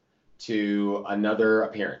Conference to another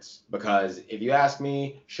appearance. Because if you ask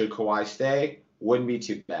me, should Kawhi stay? Wouldn't be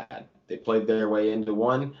too bad. They played their way into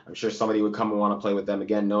one. I'm sure somebody would come and want to play with them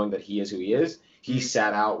again, knowing that he is who he is. He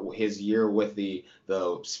sat out his year with the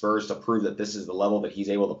Spurs to prove that this is the level that he's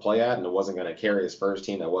able to play at, and it wasn't going to carry a Spurs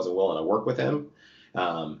team that wasn't willing to work with him.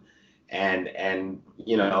 And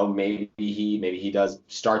maybe he does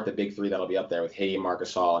start the big three that'll be up there with Haiti, Marc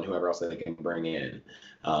Gasol, and whoever else they can bring in,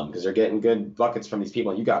 because they're getting good buckets from these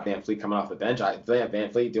people. And you got Van Fleet coming off the bench. They have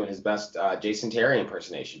Van Fleet doing his best Jason Terry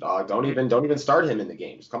impersonation. Dog, don't even start him in the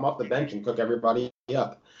game. Just come off the bench and cook everybody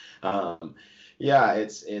up. Yeah,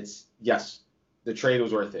 it's yes, the trade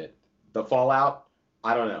was worth it. The fallout,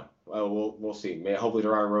 I don't know. We'll see. Hopefully,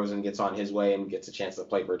 DeMar DeRozan gets on his way and gets a chance to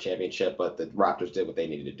play for a championship. But the Raptors did what they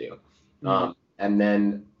needed to do. Mm-hmm. And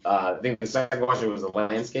then I think the second question was the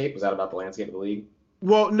landscape. Was that about the landscape of the league?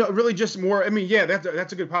 Well, no, really just more. I mean, yeah, that's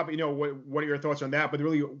a good pop. What are your thoughts on that? But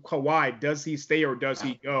really, Kawhi, does he stay or does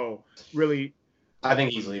he go? Really, I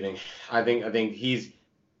think he's leaving. I think he's,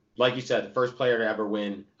 like you said, the first player to ever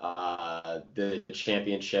win the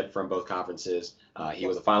championship from both conferences. He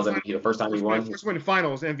was a Finals MVP the first time he won. First win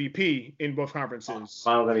Finals MVP in both conferences.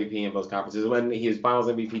 Finals MVP in both conferences. When he was Finals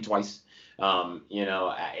MVP twice.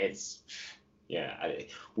 It's. Yeah.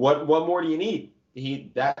 What more do you need?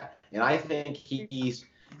 And I think he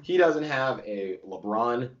doesn't have a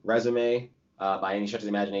LeBron resume by any stretch of the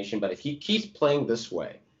imagination. But if he keeps playing this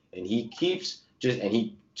way and he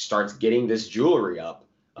starts getting this jewelry up,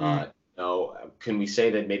 can we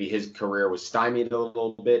say that maybe his career was stymied a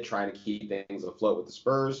little bit trying to keep things afloat with the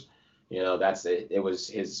Spurs? That's it. It was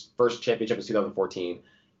his first championship in 2014.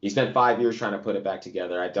 He spent 5 years trying to put it back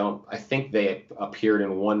together. I think they appeared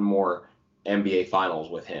in one more NBA Finals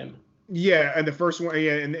with him. Yeah, and the first one,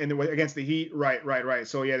 yeah, and against the Heat, right.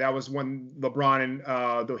 So yeah, that was when LeBron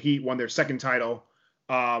and the Heat won their second title.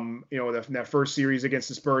 That first series against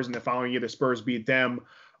the Spurs, and the following year the Spurs beat them.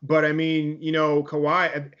 But I mean,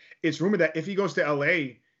 Kawhi, it's rumored that if he goes to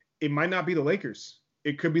LA, it might not be the Lakers.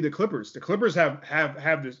 It could be the Clippers. The Clippers have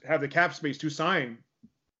the cap space to sign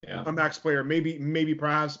a max player, maybe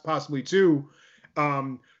perhaps possibly two.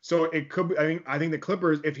 So it could be, I think the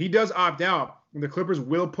Clippers, if he does opt out, the Clippers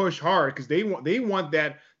will push hard because they want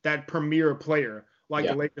that premier player like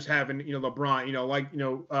the Lakers have in LeBron,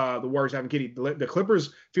 the Warriors having KD. The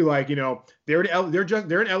Clippers feel like they're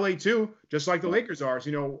in LA too, just like the Lakers are.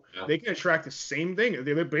 So they can attract the same thing.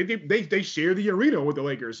 They share the arena with the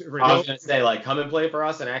Lakers. I was gonna say, like, come and play for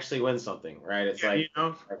us and actually win something, right? It's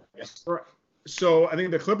So I think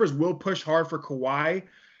the Clippers will push hard for Kawhi.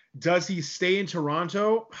 Does he stay in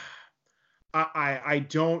Toronto? I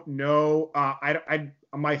don't know.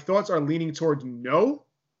 My thoughts are leaning towards no,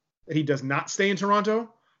 that he does not stay in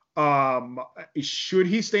Toronto. Should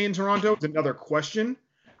he stay in Toronto? It's another question.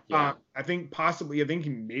 I think possibly. I think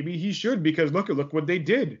maybe he should, because look what they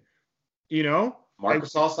did. Marc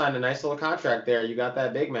Gasol signed a nice little contract there. You got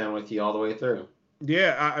that big man with you all the way through.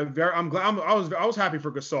 Yeah, I'm glad. I was happy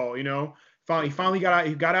for Gasol. He finally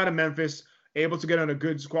got out of Memphis, able to get on a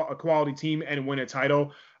good quality team and win a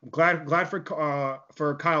title. I'm glad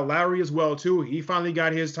for Kyle Lowry as well too. He finally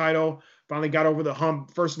got his title, finally got over the hump.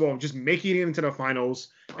 First of all, just making it into the finals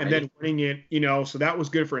and then winning it. So that was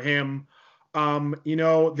good for him.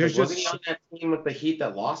 There's wasn't he on that team with the Heat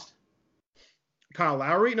that lost? Kyle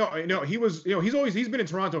Lowry? No, he was. He's been in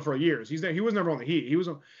Toronto for years. He was never on the Heat. He was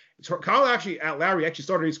on. Lowry actually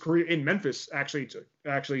started his career in Memphis, actually, so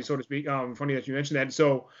to speak. Funny that you mentioned that.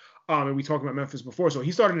 So. And we talked about Memphis before. So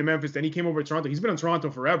he started in Memphis, then he came over to Toronto. He's been in Toronto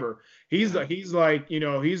forever. He was the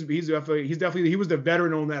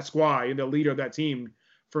veteran on that squad and the leader of that team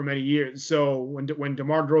for many years. So when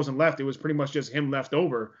DeMar DeRozan left, it was pretty much just him left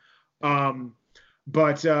over. I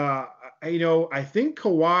think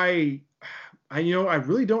Kawhi, I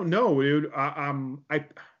really don't know, dude. I'm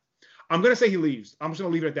gonna say he leaves. I'm just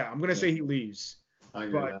gonna leave it at that. I'm gonna say he leaves. I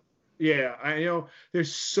agree with that. Yeah, I know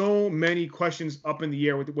there's so many questions up in the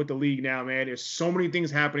air with the league now, man. There's so many things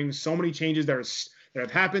happening, so many changes that have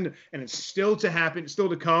happened, and it's still to happen, still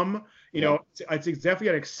to come. It's definitely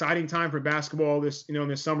an exciting time for basketball this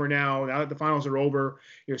summer now that the finals are over.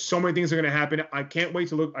 There's so many things that are going to happen. I can't wait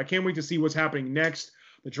to see what's happening next.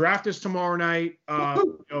 The draft is tomorrow night.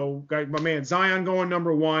 Got my man Zion going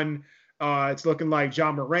number 1. It's looking like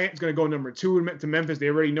Ja Morant is going to go number 2 to Memphis. They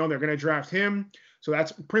already know they're going to draft him. So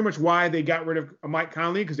that's pretty much why they got rid of Mike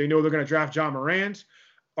Conley, because they know they're going to draft Ja Morant.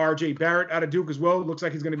 RJ Barrett out of Duke as well. Looks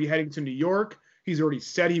like he's going to be heading to New York. He's already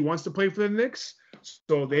said he wants to play for the Knicks.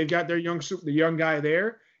 So they've got the young guy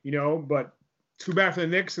there, but too bad for the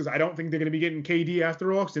Knicks, because I don't think they're going to be getting KD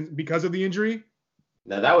after all because of the injury.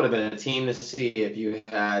 Now, that would have been a team to see if you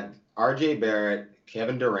had RJ Barrett,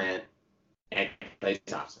 Kevin Durant, and Klay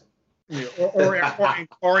Thompson.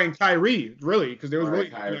 Or in Kyrie, really, because there was really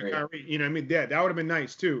Kyrie. That would have been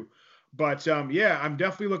nice too. But I'm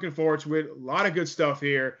definitely looking forward to it. A lot of good stuff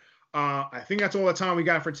here. I think that's all the time we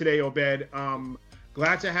got for today, Obed.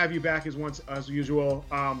 Glad to have you back as usual.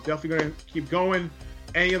 Definitely going to keep going.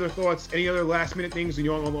 any other thoughts, any other last minute things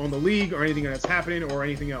on the league or anything that's happening or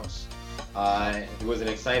anything else? It was an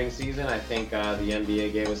exciting season. I think the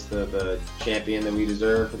NBA gave us the champion that we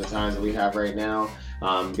deserve for the times that we have right now.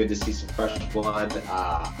 Good to see some fresh blood.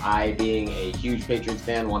 I, being a huge Patriots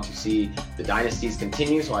fan, want to see the dynasties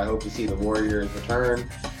continue, so I hope to see the Warriors return.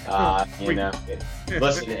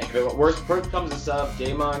 Listen, if it worst comes to shove,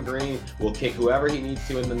 Draymond Green will kick whoever he needs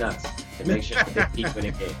to in the nuts to make sure that they keep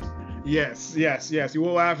winning games. Yes.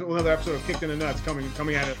 We'll have another episode of Kicked in the Nuts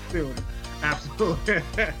coming at it soon. Absolutely.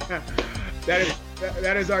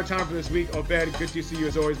 That is our time for this week. Obed, good to see you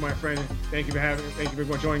as always, my friend. Thank you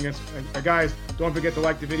for joining us. Guys, don't forget to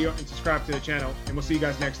like the video and subscribe to the channel. And we'll see you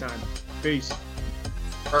guys next time. Peace.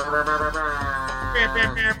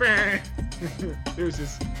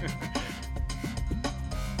 Deuces.